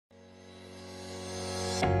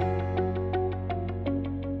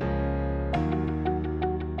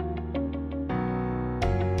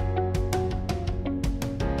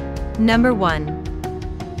Number 1.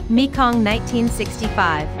 Mekong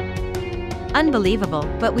 1965. Unbelievable,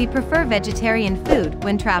 but we prefer vegetarian food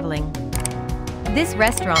when traveling. This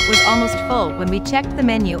restaurant was almost full when we checked the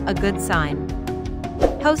menu, a good sign.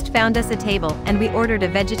 Host found us a table and we ordered a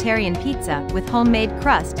vegetarian pizza with homemade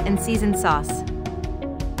crust and seasoned sauce.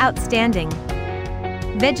 Outstanding.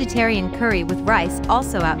 Vegetarian curry with rice,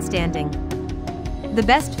 also outstanding. The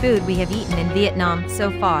best food we have eaten in Vietnam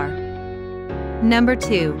so far. Number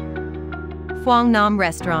 2. Phuong Nam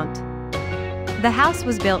Restaurant. The house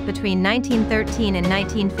was built between 1913 and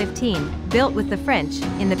 1915, built with the French.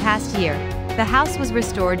 In the past year, the house was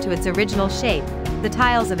restored to its original shape, the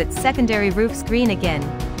tiles of its secondary roofs green again,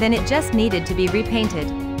 then it just needed to be repainted,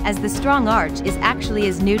 as the strong arch is actually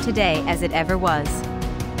as new today as it ever was.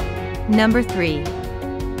 Number 3.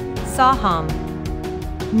 So Ham.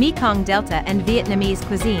 Mekong Delta and Vietnamese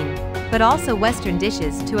cuisine, but also Western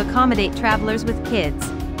dishes to accommodate travelers with kids.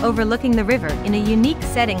 Overlooking the river in a unique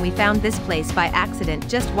setting. We found this place by accident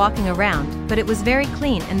just walking around, but it was very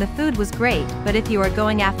clean and the food was great, but if you are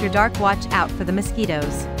going after dark, watch out for the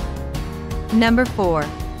mosquitoes. Number 4.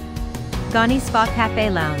 Gani Spa Cafe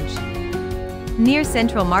Lounge. Near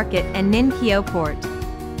Central Market and Ninh Keo Port.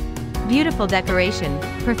 Beautiful decoration,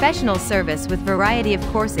 professional service with variety of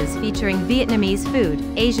courses featuring Vietnamese food,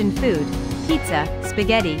 Asian food, pizza,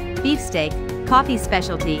 spaghetti, beefsteak, coffee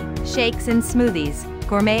specialty, shakes and smoothies,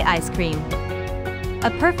 gourmet ice cream.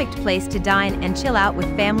 A perfect place to dine and chill out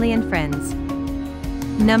with family and friends.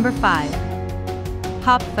 Number 5.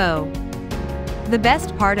 Can Tho. The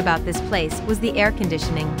best part about this place was the air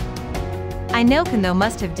conditioning. I know Can Tho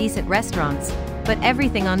must have decent restaurants, but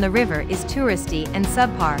everything on the river is touristy and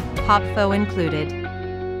subpar, Can Tho included.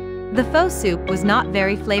 The pho soup was not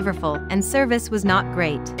very flavorful and service was not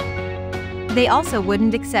great. They also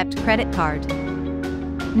wouldn't accept credit card.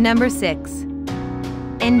 Number 6.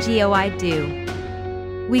 Ngoi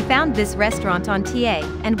Do. We found this restaurant on TA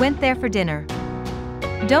and went there for dinner.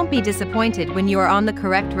 Don't be disappointed when you are on the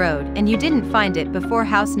correct road and you didn't find it before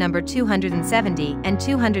house number 270 and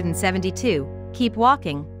 272. Keep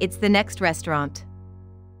walking, it's the next restaurant.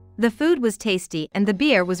 The food was tasty and the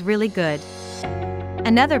beer was really good.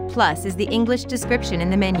 Another plus is the English description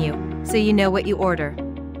in the menu, so you know what you order.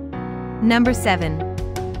 Number 7.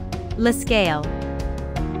 La Scale.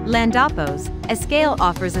 Landapos, Escale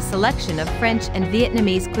offers a selection of French and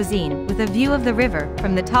Vietnamese cuisine with a view of the river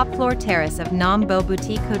from the top floor terrace of Nam Bo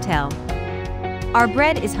Boutique Hotel. Our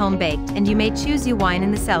bread is home-baked and you may choose your wine in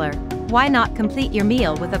the cellar. Why not complete your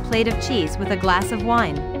meal with a plate of cheese with a glass of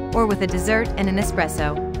wine, or with a dessert and an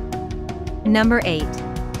espresso? Number 8.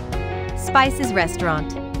 Spices Restaurant.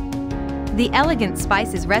 The elegant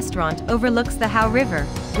Spices Restaurant overlooks the Hao River,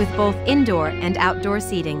 with both indoor and outdoor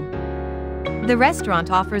seating. The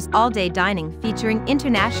restaurant offers all-day dining featuring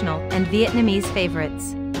international and Vietnamese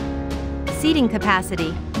favorites. Seating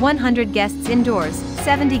capacity, 100 guests indoors,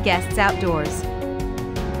 70 guests outdoors.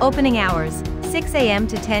 Opening hours, 6 a.m.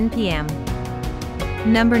 to 10 p.m.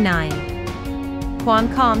 Number 9.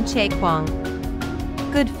 Quan Com Che Quang.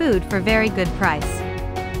 Good food for very good price.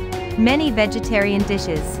 Many vegetarian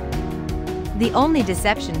dishes. The only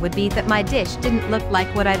deception would be that my dish didn't look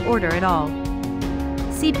like what I'd order at all.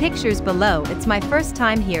 See pictures below. It's my first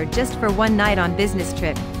time here just for one night on business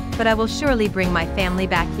trip, but I will surely bring my family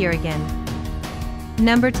back here again.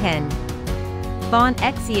 Number 10. Bon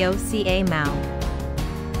Xoca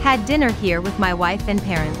Mao. Had dinner here with my wife and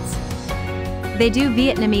parents. They do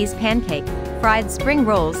Vietnamese pancake, fried spring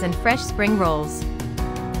rolls and fresh spring rolls.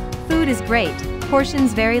 Food is great,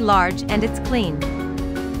 portions very large and it's clean.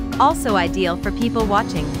 Also ideal for people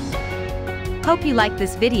watching. Hope you like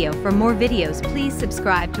this video. For more videos, please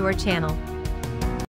subscribe to our channel.